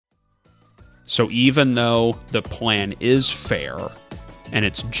So even though the plan is fair and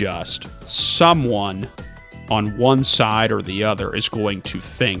it's just, someone on one side or the other is going to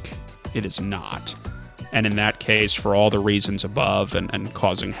think it is not. And in that case, for all the reasons above and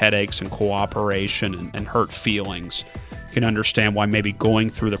causing headaches and cooperation and hurt feelings, you can understand why maybe going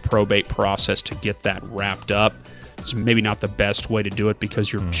through the probate process to get that wrapped up is maybe not the best way to do it,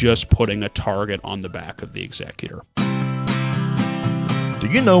 because you're just putting a target on the back of the executor. Do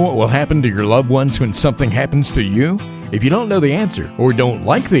you know what will happen to your loved ones when something happens to you? If you don't know the answer or don't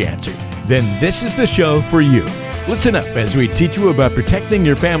like the answer, then this is the show for you. Listen up as we teach you about protecting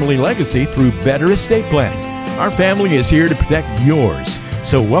your family legacy through better estate planning. Our family is here to protect yours.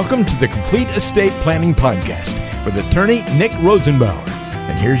 So welcome to the Complete Estate Planning Podcast with attorney Nick Rosenbauer.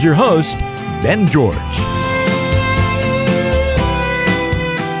 And here's your host, Ben George.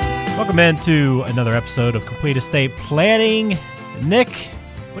 Welcome into another episode of Complete Estate Planning. Nick,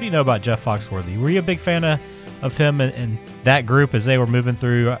 what do you know about Jeff Foxworthy? Were you a big fan of him and that group as they were moving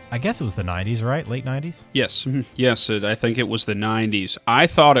through, I guess it was the 90s, right? Late 90s? Yes. I think it was the 90s. I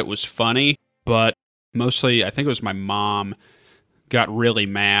thought it was funny, but mostly I think it was my mom got really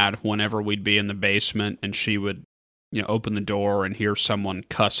mad whenever we'd be in the basement and she would, open the door and hear someone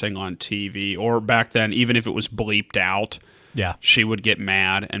cussing on TV, or back then, even if it was bleeped out, she would get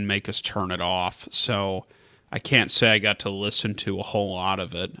mad and make us turn it off. So I can't say I got to listen to a whole lot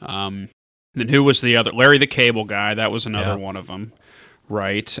of it. Then who was the other? Larry the Cable Guy. That was another one of them,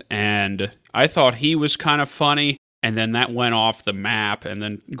 right? And I thought he was kind of funny, and then that went off the map. And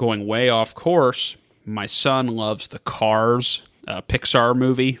then going way off course, my son loves the Cars Pixar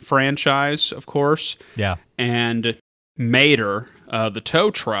movie franchise, of course. Yeah. And Mater, the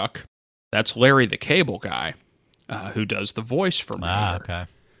tow truck, that's Larry the Cable Guy, who does the voice for Mater. Ah, okay.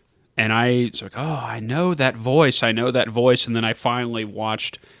 And I was like, I know that voice. And then I finally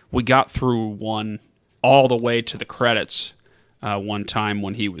watched, we got through one all the way to the credits one time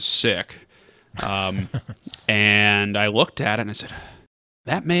when he was sick. And I looked at it and I said,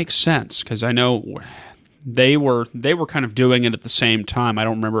 that makes sense, because I know they were kind of doing it at the same time. I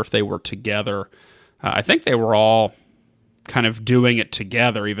don't remember if they were together. I think they were all kind of doing it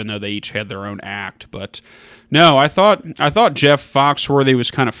together, even though they each had their own act. But no, I thought Jeff Foxworthy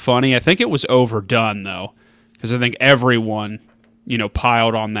was kind of funny. I think it was overdone, though, because I think everyone,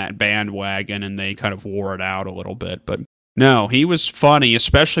 piled on that bandwagon and they kind of wore it out a little bit. But no, he was funny,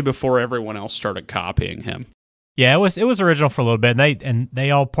 especially before everyone else started copying him. Yeah, it was original for a little bit, and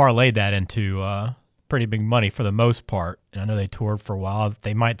they all parlayed that into pretty big money for the most part. And I know they toured for a while.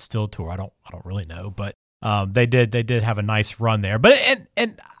 They might still tour. I don't really know, but they did have a nice run there. But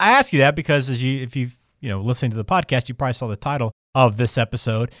and I ask you that because if you've listening to the podcast, you probably saw the title of this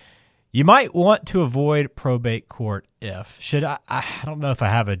episode. You might want to avoid probate court if. Should I don't know if I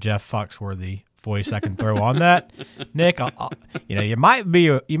have a Jeff Foxworthy voice I can throw on that, Nick. You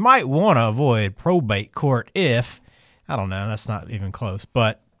might want to avoid probate court if. I don't know. That's not even close,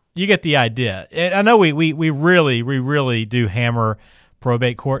 but you get the idea. And I know we really do hammer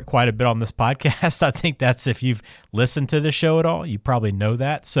probate court quite a bit on this podcast. I think that's, if you've listened to the show at all, you probably know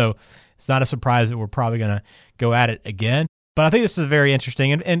that. So it's not a surprise that we're probably going to go at it again. But I think this is very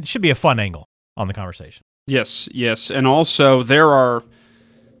interesting and should be a fun angle on the conversation. Yes. And also there are,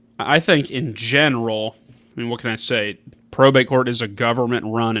 I think in general, what can I say? Probate court is a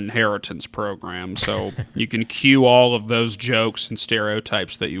government-run inheritance program, so you can cue all of those jokes and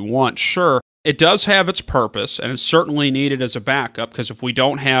stereotypes that you want. Sure, it does have its purpose, and it's certainly needed as a backup, because if we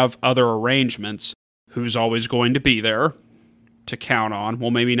don't have other arrangements, who's always going to be there to count on?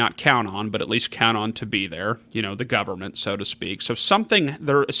 Well, maybe not count on, but at least count on to be there, the government, so to speak. So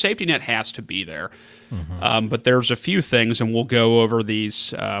a safety net has to be there. Mm-hmm. But there's a few things, and we'll go over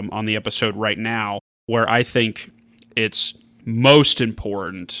these on the episode right now, where I think it's most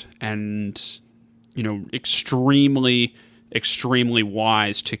important and, extremely, extremely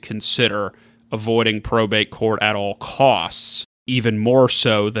wise to consider avoiding probate court at all costs, even more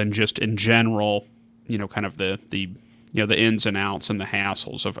so than just in general, kind of the ins and outs and the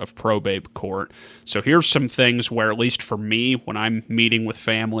hassles of probate court. So here's some things where, at least for me, when I'm meeting with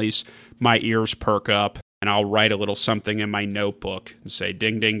families, my ears perk up, and I'll write a little something in my notebook and say,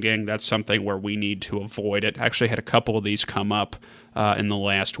 ding, ding, ding, that's something where we need to avoid it. I actually had a couple of these come up in the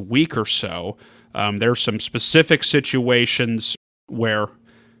last week or so. There's some specific situations where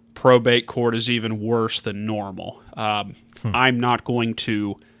probate court is even worse than normal. I'm not going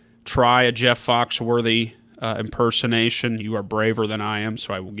to try a Jeff Foxworthy impersonation. You are braver than I am,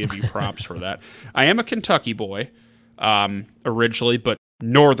 so I will give you props for that. I am a Kentucky boy originally, but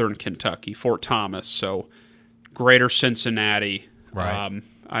northern Kentucky, Fort Thomas, so greater Cincinnati. Right.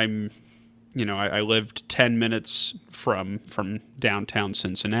 I'm I lived 10 minutes from downtown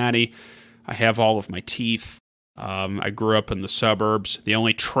Cincinnati. I have all of my teeth. I grew up in the suburbs. The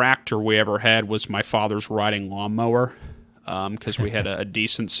only tractor we ever had was my father's riding lawnmower, because we had a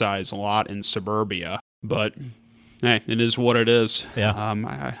decent-sized lot in suburbia. But hey, it is what it is. Yeah.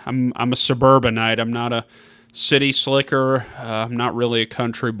 I'm a suburbanite. I'm not a city slicker. I'm not really a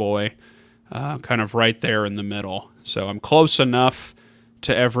country boy. Kind of right there in the middle. So I'm close enough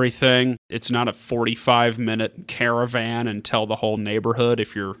to everything. It's not a 45-minute caravan and tell the whole neighborhood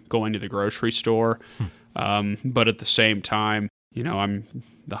if you're going to the grocery store. But at the same time, I'm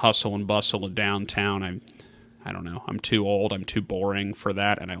the hustle and bustle of downtown. I don't know. I'm too old. I'm too boring for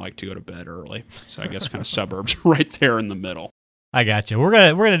that, and I like to go to bed early. So I guess kind of suburbs right there in the middle. I got you. We're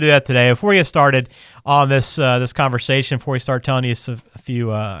gonna do that today. Before we get started on this conversation, before we start telling you a few,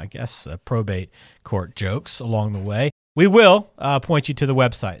 probate court jokes along the way, we will point you to the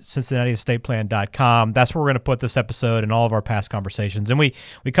website, CincinnatiEstatePlan.com. That's where we're going to put this episode and all of our past conversations. And we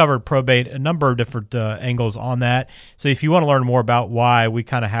covered probate, a number of different angles on that. So if you want to learn more about why we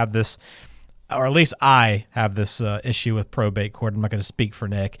kind of have this, or at least I have this issue with probate court, I'm not going to speak for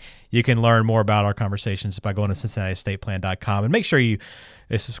Nick. You can learn more about our conversations by going to CincinnatiEstatePlan.com. And make sure you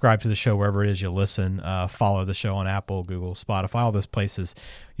subscribe to the show wherever it is you listen. Follow the show on Apple, Google, Spotify, all those places.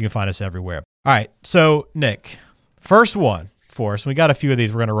 You can find us everywhere. All right. So, Nick, first one for us. We got a few of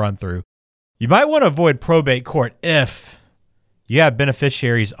these we're going to run through. You might want to avoid probate court if you have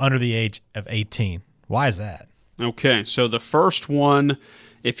beneficiaries under the age of 18. Why is that? Okay. So the first one,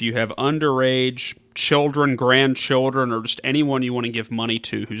 if you have underage children, grandchildren, or just anyone you want to give money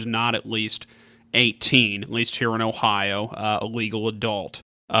to who's not at least 18, at least here in Ohio, a legal adult.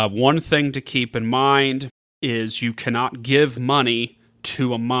 One thing to keep in mind is you cannot give money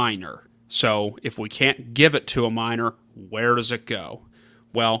to a minor. So if we can't give it to a minor, where does it go?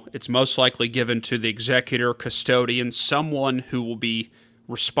 Well, it's most likely given to the executor, custodian, someone who will be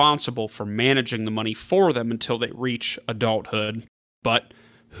responsible for managing the money for them until they reach adulthood. But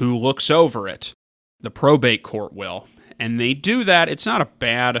who looks over it? The probate court will. And they do that. It's not a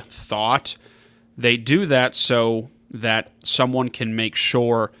bad thought. They do that so that someone can make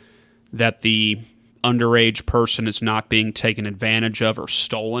sure that the underage person is not being taken advantage of or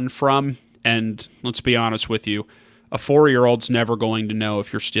stolen from. And let's be honest with you, a 4-year-old's never going to know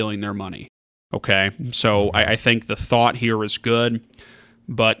if you're stealing their money. Okay? So I think the thought here is good,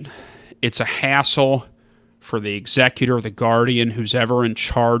 but it's a hassle for the executor, the guardian, who's ever in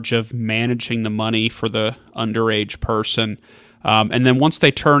charge of managing the money for the underage person. And then once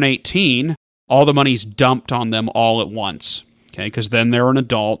they turn 18, all the money's dumped on them all at once, okay? Because then they're an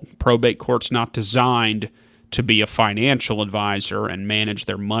adult. Probate court's not designed to be a financial advisor and manage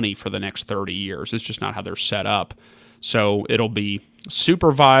their money for the next 30 years. It's just not how they're set up. So it'll be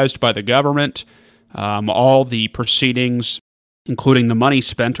supervised by the government. All the proceedings, including the money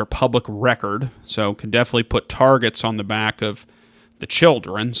spent, are public record, so can definitely put targets on the back of the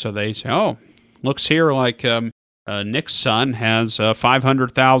children. So they say, oh, looks here like Nick's son has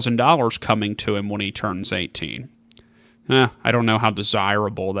 $500,000 coming to him when he turns 18. I don't know how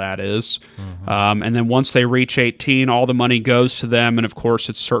desirable that is. Mm-hmm. And then once they reach 18, all the money goes to them, and of course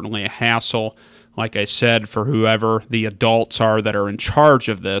it's certainly a hassle, like I said, for whoever the adults are that are in charge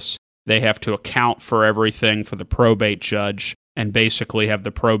of this. They have to account for everything for the probate judge, and basically have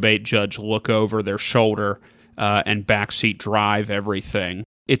the probate judge look over their shoulder and backseat drive everything.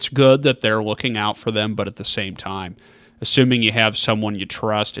 It's good that they're looking out for them, but at the same time, assuming you have someone you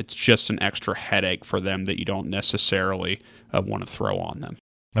trust, it's just an extra headache for them that you don't necessarily want to throw on them.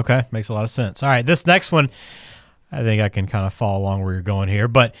 Okay, makes a lot of sense. All right, this next one, I think I can kind of follow along where you're going here,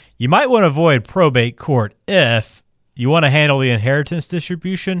 but you might want to avoid probate court if you want to handle the inheritance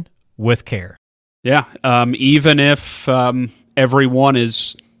distribution with care. Yeah, even if everyone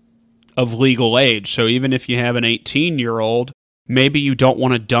is of legal age. So even if you have an 18-year-old, maybe you don't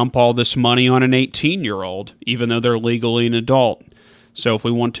want to dump all this money on an 18-year-old, even though they're legally an adult. So if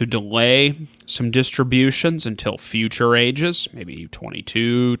we want to delay some distributions until future ages, maybe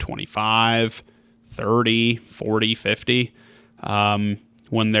 22, 25, 30, 40, 50,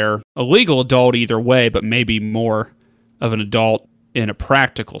 when they're a legal adult either way, but maybe more of an adult in a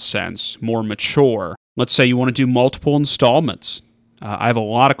practical sense, more mature. Let's say you want to do multiple installments. I have a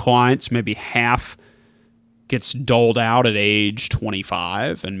lot of clients, maybe half gets doled out at age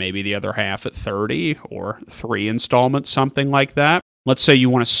 25 and maybe the other half at 30, or 3 installments, something like that. Let's say you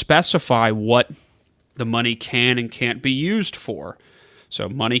want to specify what the money can and can't be used for. So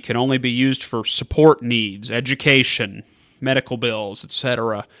money can only be used for support needs, education, medical bills,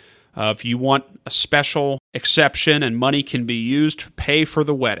 etc. If you want a special exception and money can be used to pay for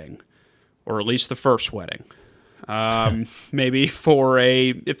the wedding, or at least the first wedding. Maybe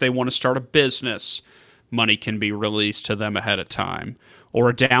if they want to start a business, money can be released to them ahead of time, or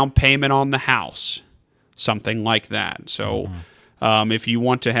a down payment on the house, something like that. So if you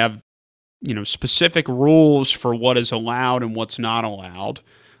want to have specific rules for what is allowed and what's not allowed,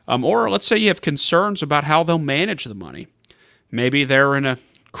 or let's say you have concerns about how they'll manage the money. Maybe they're in a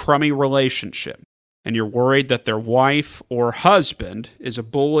crummy relationship and you're worried that their wife or husband is a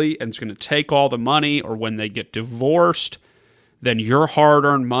bully and is going to take all the money, or when they get divorced, then your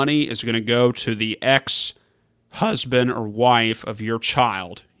hard-earned money is going to go to the ex-husband or wife of your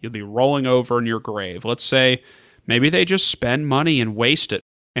child. You'll be rolling over in your grave. Let's say maybe they just spend money and waste it,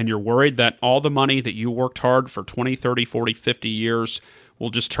 and you're worried that all the money that you worked hard for 20, 30, 40, 50 years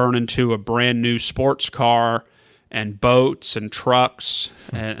will just turn into a brand new sports car and boats and trucks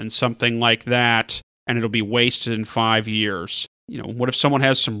and something like that, and it'll be wasted in 5 years. What if someone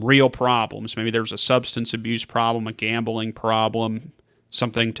has some real problems? Maybe there's a substance abuse problem, a gambling problem,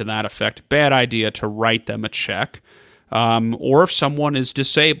 something to that effect. Bad idea to write them a check. Or if someone is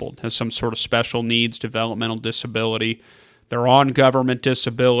disabled, has some sort of special needs, developmental disability, they're on government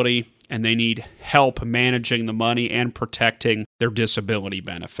disability, and they need help managing the money and protecting their disability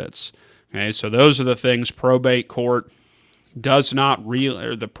benefits. Okay, so those are the things probate court does not really,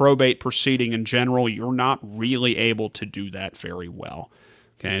 or the probate proceeding in general, you're not really able to do that very well.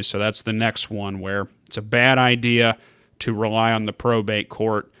 Okay, so that's the next one where it's a bad idea to rely on the probate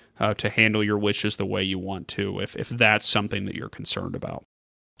court to handle your wishes the way you want to, if that's something that you're concerned about.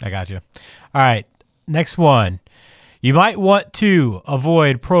 I got you. All right, next one. You might want to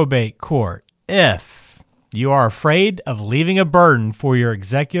avoid probate court if you are afraid of leaving a burden for your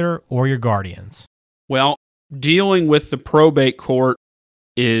executor or your guardians. Well, dealing with the probate court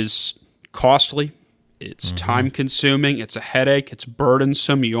is costly. It's time-consuming. It's a headache. It's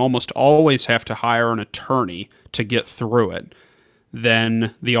burdensome. You almost always have to hire an attorney to get through it.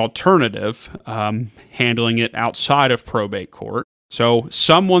 Then the alternative, handling it outside of probate court. So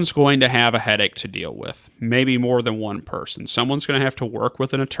someone's going to have a headache to deal with, maybe more than one person. Someone's going to have to work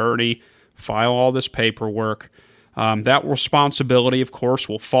with an attorney, file all this paperwork. That responsibility, of course,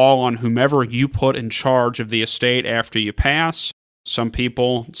 will fall on whomever you put in charge of the estate after you pass. Some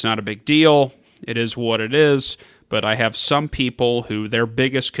people, it's not a big deal. It is what it is. But I have some people who their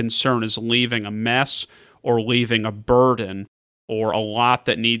biggest concern is leaving a mess or leaving a burden or a lot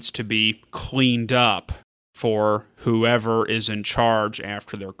that needs to be cleaned up for whoever is in charge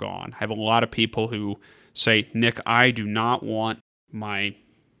after they're gone. I have a lot of people who say, Nick, I do not want my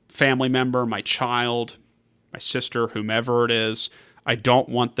family member, my child, my sister, whomever it is, I don't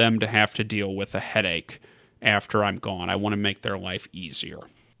want them to have to deal with a headache after I'm gone. I want to make their life easier.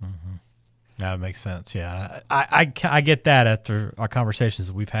 Mm-hmm. That makes sense. Yeah, I get that after our conversations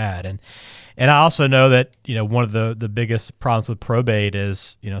that we've had, and I also know that one of the biggest problems with probate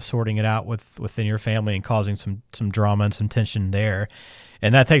is sorting it out within your family and causing some drama and some tension there,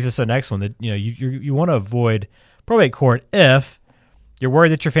 and that takes us to the next one that you want to avoid probate court if you're worried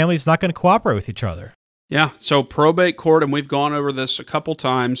that your family is not going to cooperate with each other. Yeah, so probate court, and we've gone over this a couple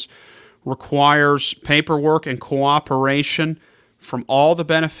times, requires paperwork and cooperation from all the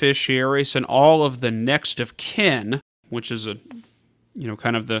beneficiaries and all of the next of kin, which is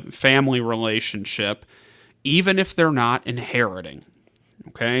kind of the family relationship, even if they're not inheriting.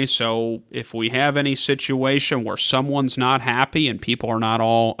 Okay, so if we have any situation where someone's not happy and people are not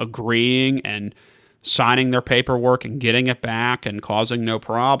all agreeing and signing their paperwork and getting it back and causing no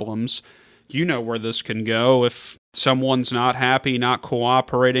problems, you know where this can go. If someone's not happy, not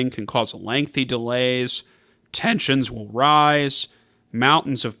cooperating, can cause lengthy delays, tensions will rise,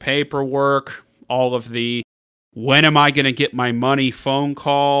 mountains of paperwork, all of the when am I going to get my money phone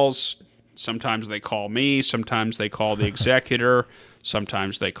calls. Sometimes they call me, sometimes they call the executor,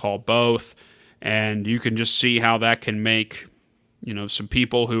 sometimes they call both, and you can just see how that can make some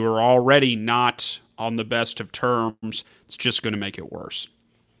people who are already not on the best of terms, it's just going to make it worse.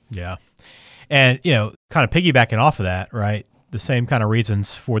 Yeah. And, kind of piggybacking off of that, right? The same kind of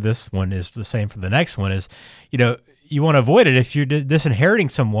reasons for this one is the same for the next one is, you want to avoid it if you're disinheriting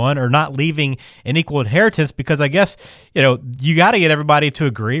someone or not leaving an equal inheritance, because I guess, you got to get everybody to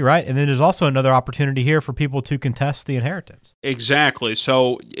agree, right? And then there's also another opportunity here for people to contest the inheritance. Exactly.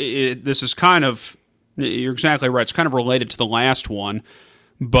 So this is you're exactly right. It's kind of related to the last one,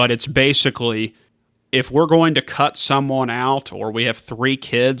 but it's basically, if we're going to cut someone out or we have 3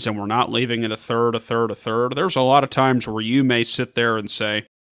 kids and we're not leaving it a third, there's a lot of times where you may sit there and say,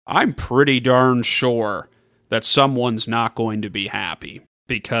 I'm pretty darn sure that someone's not going to be happy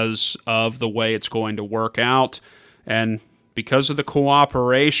because of the way it's going to work out. And because of the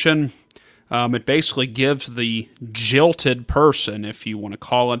cooperation, It basically gives the jilted person, if you want to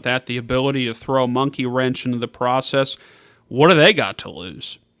call it that, the ability to throw a monkey wrench into the process. What do they got to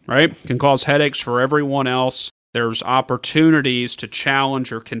lose, right? It can cause headaches for everyone else. There's opportunities to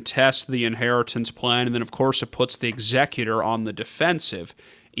challenge or contest the inheritance plan, and then, of course, it puts the executor on the defensive.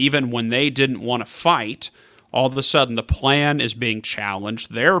 Even when they didn't want to fight, all of a sudden the plan is being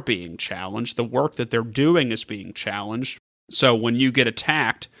challenged, they're being challenged, the work that they're doing is being challenged. So when you get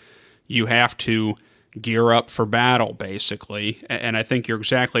attacked, you have to gear up for battle, basically. And I think you're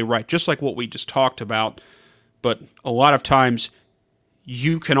exactly right, just like what we just talked about. But a lot of times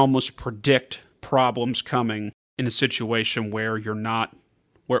you can almost predict problems coming in a situation where you're not,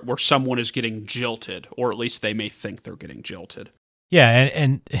 where someone is getting jilted, or at least they may think they're getting jilted. Yeah,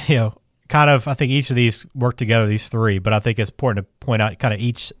 and you know, kind of, I think each of these work together, these three, but I think it's important to point out kind of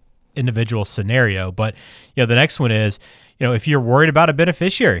each individual scenario. But, you know, the next one is, you know, if you're worried about a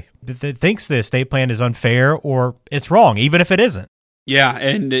beneficiary that thinks the estate plan is unfair or it's wrong, even if it isn't. Yeah,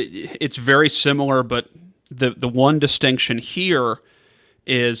 and it's very similar, but the one distinction here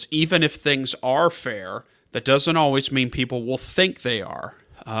is even if things are fair, that doesn't always mean people will think they are.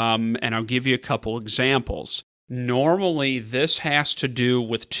 And I'll give you a couple examples. Normally, this has to do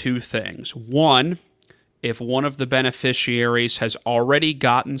with two things. One, if one of the beneficiaries has already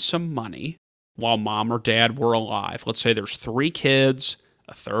gotten some money while mom or dad were alive. Let's say there's 3 kids,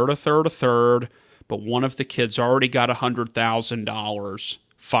 a third, but one of the kids already got $100,000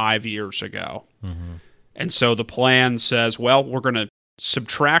 5 years ago. Mm-hmm. And so the plan says, well, we're going to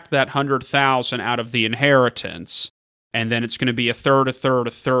subtract that $100,000 out of the inheritance, and then it's going to be a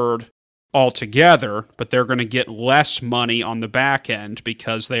third altogether, but they're going to get less money on the back end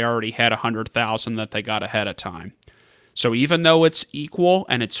because they already had $100,000 that they got ahead of time. So even though it's equal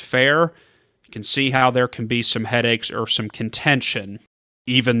and it's fair, you can see how there can be some headaches or some contention,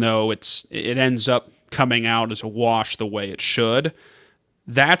 even though it ends up coming out as a wash the way it should.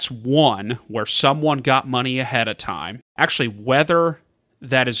 That's one where someone got money ahead of time. Actually, whether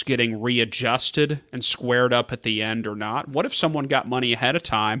that is getting readjusted and squared up at the end or not. What if someone got money ahead of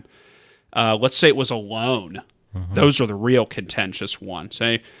time? Let's say it was a loan. Mm-hmm. Those are the real contentious ones.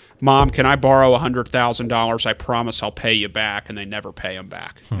 Say, Mom, can I borrow $100,000? I promise I'll pay you back, and they never pay them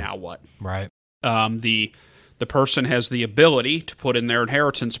back. Now what? Right. The person has the ability to put in their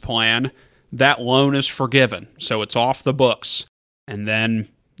inheritance plan, that loan is forgiven, so it's off the books. And then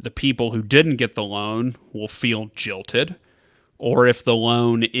the people who didn't get the loan will feel jilted. Or if the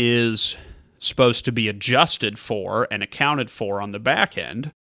loan is supposed to be adjusted for and accounted for on the back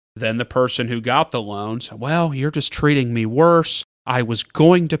end, then the person who got the loan said, well, you're just treating me worse. I was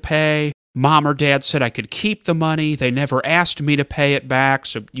going to pay. Mom or dad said I could keep the money. They never asked me to pay it back.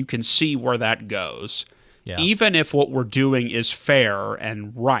 So you can see where that goes. Yeah. Even if what we're doing is fair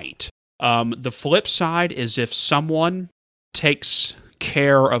and right. The flip side is if someone takes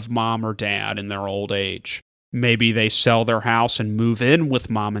care of mom or dad in their old age. Maybe they sell their house and move in with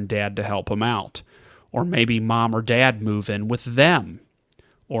mom and dad to help them out. Or maybe mom or dad move in with them.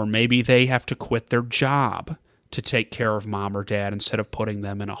 Or maybe they have to quit their job to take care of mom or dad instead of putting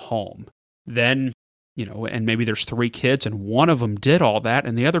them in a home. Then, you know, and maybe there's 3 kids and one of them did all that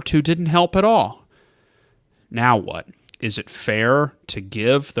and the other 2 didn't help at all. Now what? Is it fair to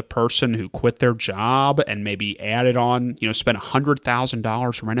give the person who quit their job and maybe added on, you know, spent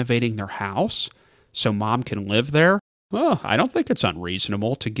 $100,000 renovating their house so mom can live there? Well, I don't think it's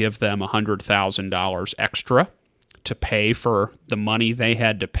unreasonable to give them $100,000 extra to pay for the money they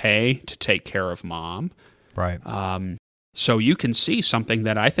had to pay to take care of mom. Right. So you can see something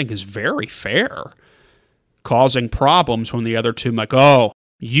that I think is very fair, causing problems when the other 2 like, oh,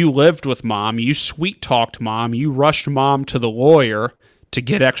 you lived with mom, you sweet-talked mom, you rushed mom to the lawyer to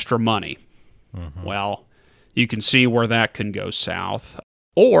get extra money. Mm-hmm. Well, you can see where that can go south.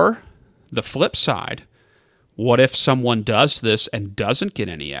 Or the flip side, what if someone does this and doesn't get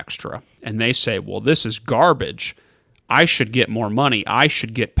any extra? And they say, well, this is garbage. I should get more money. I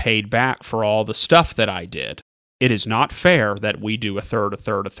should get paid back for all the stuff that I did. It is not fair that we do a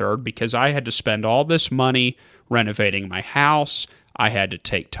third, because I had to spend all this money renovating my house. I had to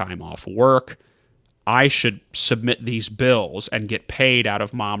take time off work. I should submit these bills and get paid out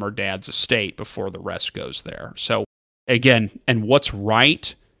of mom or dad's estate before the rest goes there. So again, and what's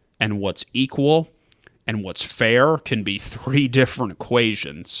right and what's equal and what's fair can be 3 different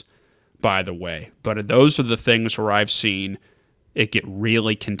equations, by the way. But those are the things where I've seen it get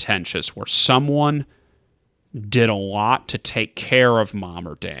really contentious, where someone did a lot to take care of mom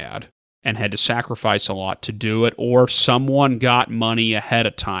or dad and had to sacrifice a lot to do it, or someone got money ahead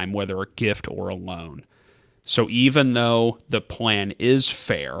of time, whether a gift or a loan. So even though the plan is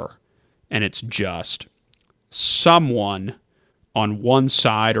fair and it's just, someone on one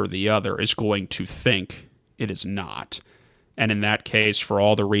side or the other is going to think it is not. And in that case, for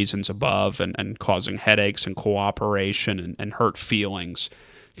all the reasons above and causing headaches and cooperation and hurt feelings,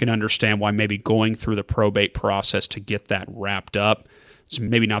 you can understand why maybe going through the probate process to get that wrapped up is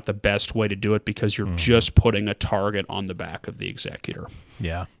maybe not the best way to do it, because you're just putting a target on the back of the executor.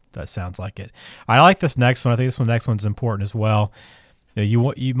 Yeah, that sounds like it. I like this next one. I think this next one's important as well.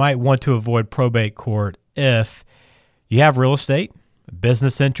 You might want to avoid probate court if you have real estate,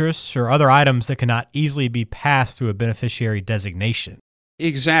 business interests, or other items that cannot easily be passed through a beneficiary designation.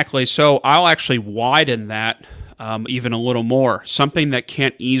 Exactly. So I'll actually widen that even a little more. Something that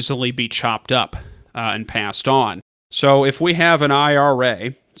can't easily be chopped up and passed on. So if we have an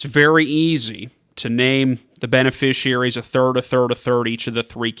IRA, it's very easy to name the beneficiaries a third, each of the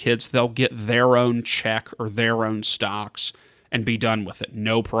 3 kids. They'll get their own check or their own stocks and be done with it.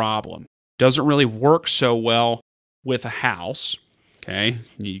 No problem. Doesn't really work so well with a house. Okay,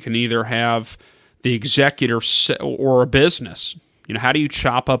 you can either have the executor or a business. How do you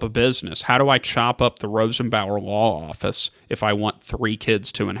chop up a business? How do I chop up the Rosenbauer Law Office if I want 3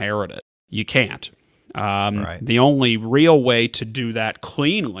 kids to inherit it? You can't. Right. The only real way to do that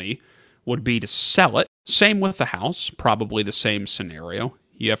cleanly would be to sell it. Same with the house, probably the same scenario.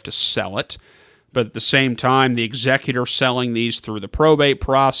 You have to sell it. But at the same time, the executor selling these through the probate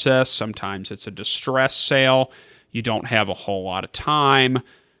process, sometimes it's a distress sale. You don't have a whole lot of time.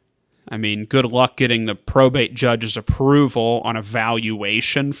 I mean, good luck getting the probate judge's approval on a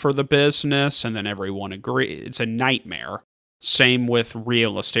valuation for the business, and then everyone agrees. It's a nightmare. Same with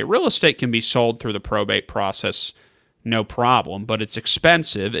real estate. Real estate can be sold through the probate process, no problem, but it's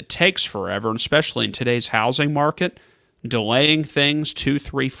expensive. It takes forever, and especially in today's housing market, delaying things 2,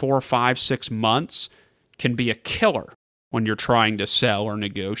 3, 4, 5, 6 months can be a killer when you're trying to sell or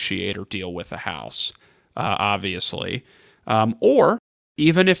negotiate or deal with a house. Obviously. Or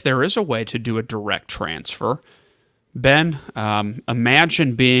even if there is a way to do a direct transfer, Ben,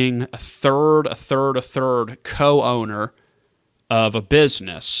 imagine being a third co-owner of a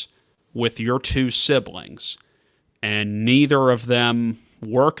business with your 2 siblings, and neither of them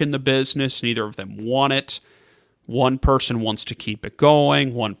work in the business, neither of them want it. One person wants to keep it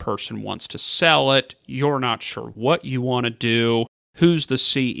going, one person wants to sell it. You're not sure what you want to do. Who's the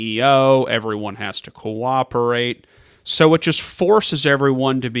CEO? Everyone has to cooperate. So it just forces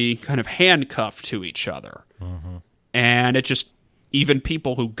everyone to be kind of handcuffed to each other. Mm-hmm. And it just, even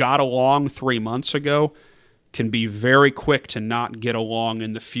people who got along 3 months ago can be very quick to not get along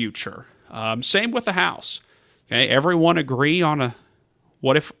in the future. Same with the house. Okay, everyone agree on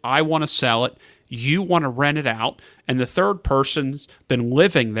what if I want to sell it, you want to rent it out, and the third person's been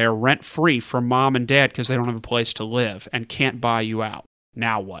living there rent-free from mom and dad because they don't have a place to live and can't buy you out.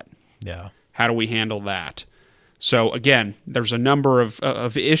 Now what? Yeah. How do we handle that? So again, there's a number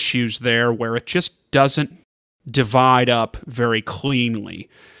of issues there where it just doesn't divide up very cleanly.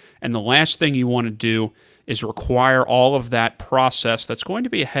 And the last thing you want to do is require all of that process that's going to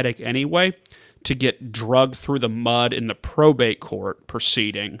be a headache anyway to get drugged through the mud in the probate court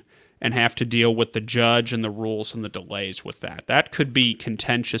proceeding and have to deal with the judge and the rules and the delays with that. That could be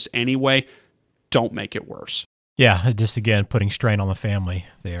contentious anyway. Don't make it worse. Yeah, just again, putting strain on the family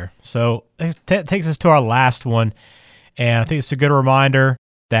there. So that takes us to our last one. And I think it's a good reminder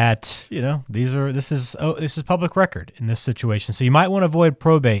that, this is public record in this situation. So you might want to avoid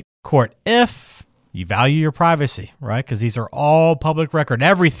probate court if you value your privacy, right? Because these are all public record.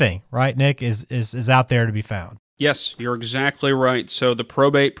 Everything, right, Nick, is out there to be found. Yes, you're exactly right. So the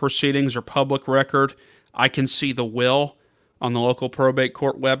probate proceedings are public record. I can see the will on the local probate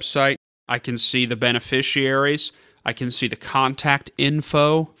court website. I can see the beneficiaries. I can see the contact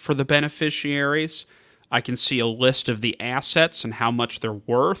info for the beneficiaries. I can see a list of the assets and how much they're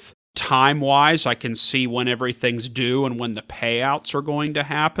worth. Time-wise, I can see when everything's due and when the payouts are going to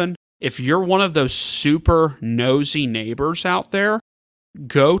happen. If you're one of those super nosy neighbors out there,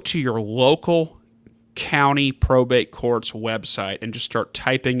 go to your local county probate court's website and just start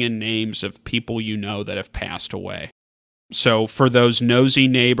typing in names of people you know that have passed away. So for those nosy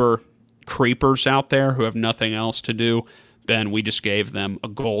neighbor creepers out there who have nothing else to do, Ben, we just gave them a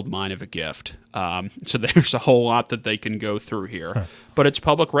gold mine of a gift. So there's a whole lot that they can go through here. But it's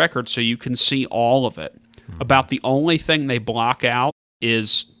public record, so you can see all of it. About the only thing they block out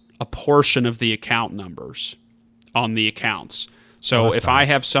is a portion of the account numbers on the accounts. So if I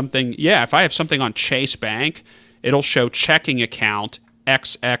have something, if I have something on Chase Bank, it'll show checking account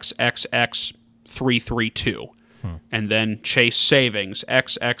XXXX332. And then Chase Savings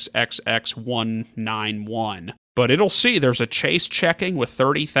XXXX191. But it'll see there's a Chase checking with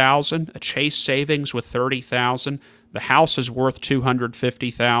 $30,000, a Chase savings with $30,000. The house is worth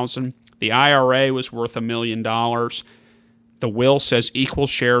 $250,000. The IRA was worth $1 million. The will says equal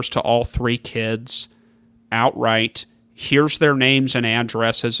shares to all 3 kids outright. Here's their names and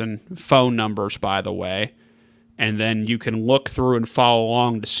addresses and phone numbers, by the way. And then you can look through and follow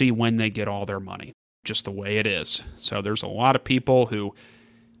along to see when they get all their money, just the way it is. So there's a lot of people who,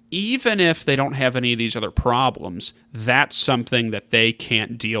 even if they don't have any of these other problems, that's something that they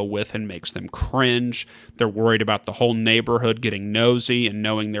can't deal with and makes them cringe. They're worried about the whole neighborhood getting nosy and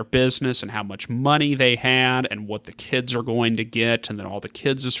knowing their business and how much money they had and what the kids are going to get. And then all the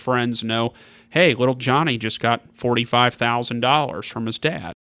kids' friends know, hey, little Johnny just got $45,000 from his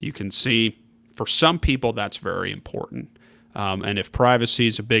dad. You can see, for some people, that's very important. And if privacy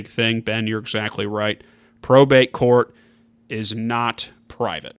is a big thing, Ben, you're exactly right. Probate court is not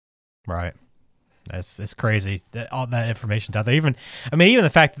private. Right. It's crazy that all that information's out there. Even the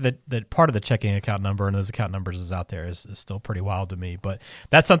fact that part of the checking account number and those account numbers is out there is still pretty wild to me. But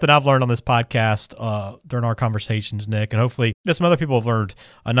that's something I've learned on this podcast during our conversations, Nick, and hopefully some other people have learned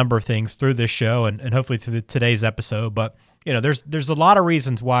a number of things through this show and hopefully through today's episode. But there's a lot of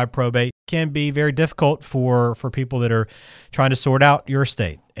reasons why probate can be very difficult for people that are trying to sort out your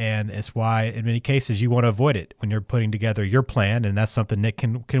estate. And it's why, in many cases, you want to avoid it when you're putting together your plan. And that's something Nick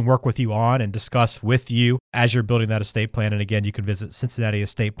can work with you on and discuss with you as you're building that estate plan. And again, you can visit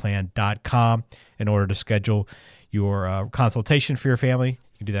CincinnatiEstatePlan.com in order to schedule your consultation for your family.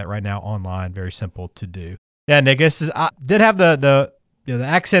 You can do that right now online. Very simple to do. Yeah, Nick, I did have the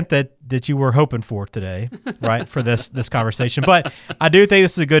accent that you were hoping for today, right, for this conversation. But I do think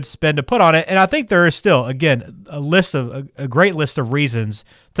this is a good spin to put on it. And I think there is still, again, a great list of reasons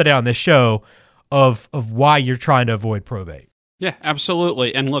today on this show of why you're trying to avoid probate. Yeah,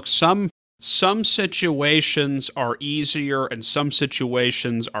 absolutely. And look, some situations are easier and some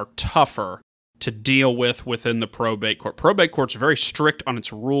situations are tougher to deal with within the probate court. Probate court's very strict on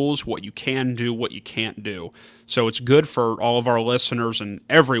its rules, what you can do, what you can't do. So it's good for all of our listeners, and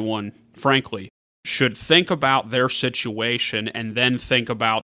everyone, frankly, should think about their situation and then think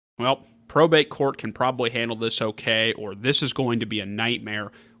about, well, probate court can probably handle this okay, or this is going to be a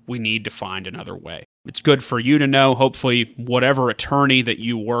nightmare. We need to find another way. It's good for you to know. Hopefully, whatever attorney that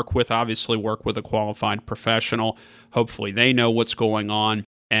you work with, obviously work with a qualified professional. Hopefully they know what's going on.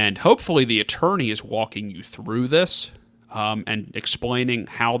 And hopefully the attorney is walking you through this and explaining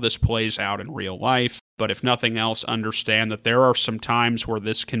how this plays out in real life. But if nothing else, understand that there are some times where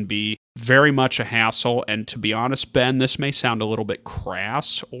this can be very much a hassle. And to be honest, Ben, this may sound a little bit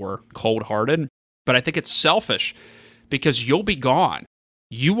crass or cold-hearted, but I think it's selfish because you'll be gone.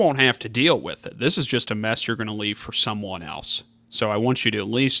 You won't have to deal with it. This is just a mess you're going to leave for someone else. So I want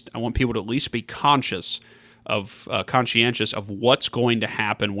people to at least be conscientious of what's going to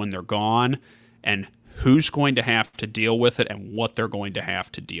happen when they're gone and who's going to have to deal with it and what they're going to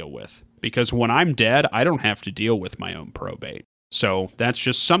have to deal with. Because when I'm dead, I don't have to deal with my own probate. So that's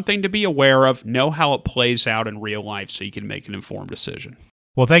just something to be aware of. Know how it plays out in real life so you can make an informed decision.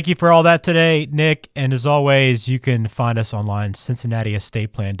 Well, thank you for all that today, Nick. And as always, you can find us online,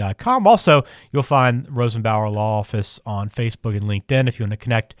 CincinnatiEstatePlan.com. Also, you'll find Rosenbauer Law Office on Facebook and LinkedIn if you want to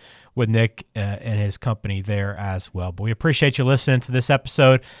connect with Nick and his company there as well. But we appreciate you listening to this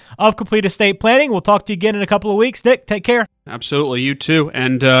episode of Complete Estate Planning. We'll talk to you again in a couple of weeks. Nick, take care. Absolutely. You too.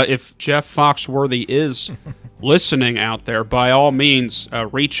 And if Jeff Foxworthy is listening out there, by all means,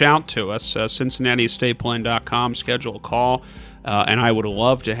 reach out to us, CincinnatiEstatePlan.com, schedule a call. And I would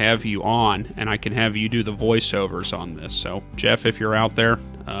love to have you on, and I can have you do the voiceovers on this. So, Jeff, if you're out there,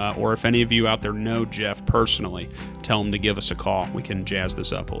 or if any of you out there know Jeff personally, tell him to give us a call. We can jazz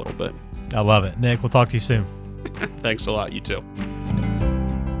this up a little bit. I love it. Nick, we'll talk to you soon. Thanks a lot. You too.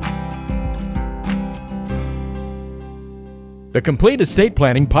 The Complete Estate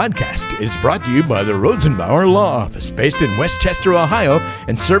Planning Podcast is brought to you by the Rosenbauer Law Office, based in Westchester, Ohio,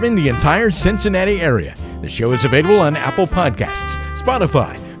 and serving the entire Cincinnati area. The show is available on Apple Podcasts,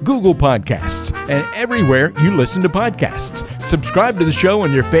 Spotify, Google Podcasts, and everywhere you listen to podcasts. Subscribe to the show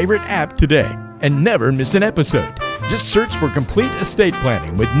on your favorite app today and never miss an episode. Just search for Complete Estate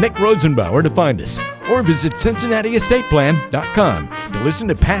Planning with Nick Rosenbauer to find us, or visit CincinnatiEstatePlan.com to listen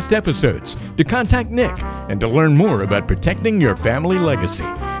to past episodes, to contact Nick, and to learn more about protecting your family legacy.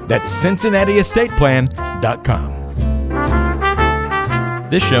 That's CincinnatiEstatePlan.com.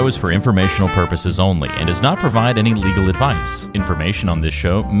 This show is for informational purposes only and does not provide any legal advice. Information on this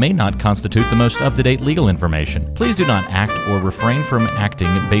show may not constitute the most up-to-date legal information. Please do not act or refrain from acting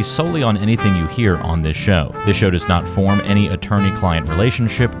based solely on anything you hear on this show. This show does not form any attorney-client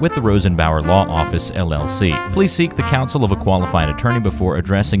relationship with the Rosenbauer Law Office, LLC. Please seek the counsel of a qualified attorney before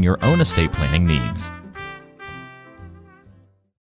addressing your own estate planning needs.